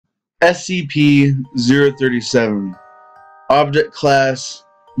SCP-037 Object Class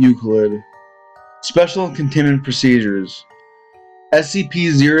Euclid. Special Containment Procedures.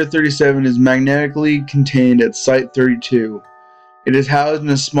 SCP-037 is magnetically contained at Site-32. It is housed in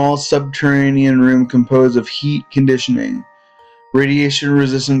a small subterranean room composed of heat conditioning,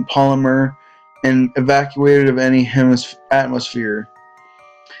 radiation-resistant polymer, and evacuated of any atmosphere.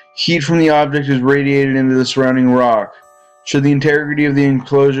 Heat from the object is radiated into the surrounding rock. Should the integrity of the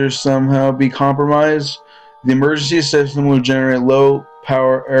enclosure somehow be compromised, the emergency system will generate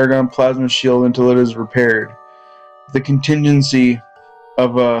low-power argon plasma shield until it is repaired. The contingency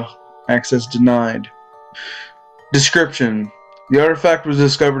of access denied. Description: the artifact was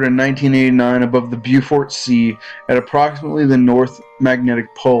discovered in 1989 above the Beaufort Sea at approximately the North Magnetic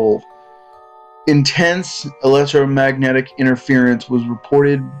Pole. Intense electromagnetic interference was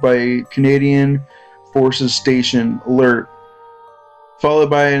reported by Canadian Forces Station Alert, followed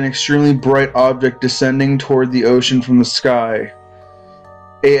by an extremely bright object descending toward the ocean from the sky.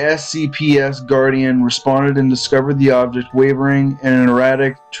 A SCPS Guardian responded and discovered the object wavering in an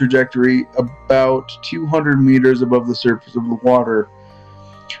erratic trajectory about 200 meters above the surface of the water.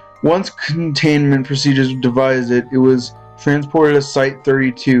 Once containment procedures devised, it was transported to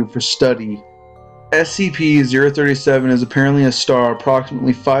Site-32 for study. SCP-037 is apparently a star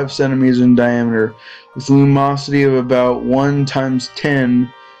approximately 5 centimeters in diameter, with a luminosity of about 1 ×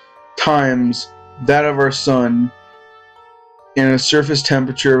 10 times that of our Sun, and a surface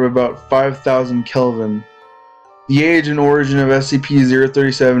temperature of about 5,000 Kelvin. The age and origin of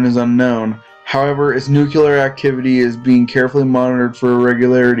SCP-037 is unknown. However, its nuclear activity is being carefully monitored for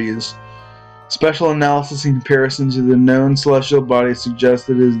irregularities. Special analysis in comparison to the known celestial body suggests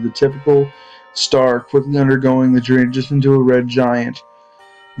that it is the typical star quickly undergoing the transition to a red giant.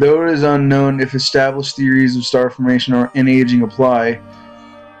 Though it is unknown if established theories of star formation and aging apply,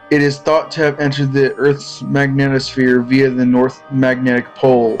 it is thought to have entered the Earth's magnetosphere via the North Magnetic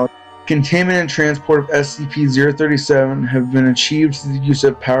Pole. Containment and transport of SCP-037 have been achieved through the use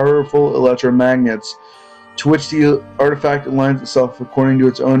of powerful electromagnets, to which the artifact aligns itself according to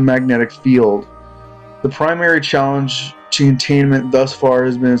its own magnetic field. The primary challenge to containment thus far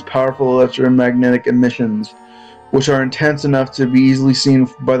has been its powerful electromagnetic emissions, which are intense enough to be easily seen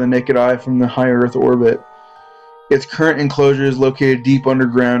by the naked eye from the high Earth orbit. Its current enclosure is located deep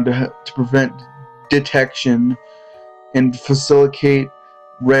underground to prevent detection and facilitate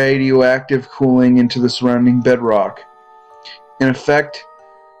radioactive cooling into the surrounding bedrock. In effect,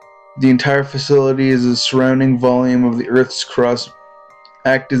 the entire facility is the surrounding volume of the Earth's crust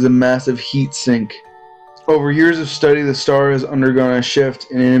act as a massive heat sink. Over years of study, the star has undergone a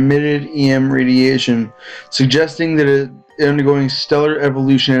shift in emitted EM radiation, suggesting that it is undergoing stellar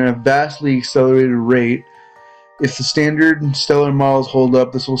evolution at a vastly accelerated rate. If the standard stellar models hold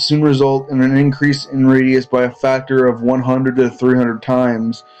up, this will soon result in an increase in radius by a factor of 100 to 300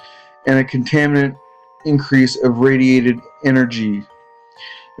 times, and a contaminant increase of radiated energy.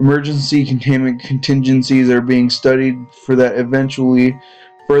 Emergency containment contingencies are being studied for that. Eventually,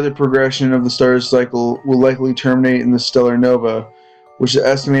 further progression of the star's cycle will likely terminate in the stellar nova, which is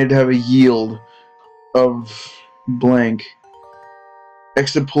estimated to have a yield of blank.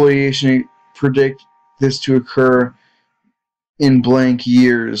 Extrapolation predict this to occur in blank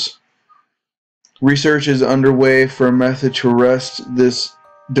years. Research is underway for a method to arrest this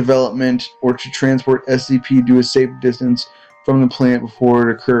development or to transport SCP to a safe distance from the planet before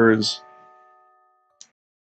it occurs.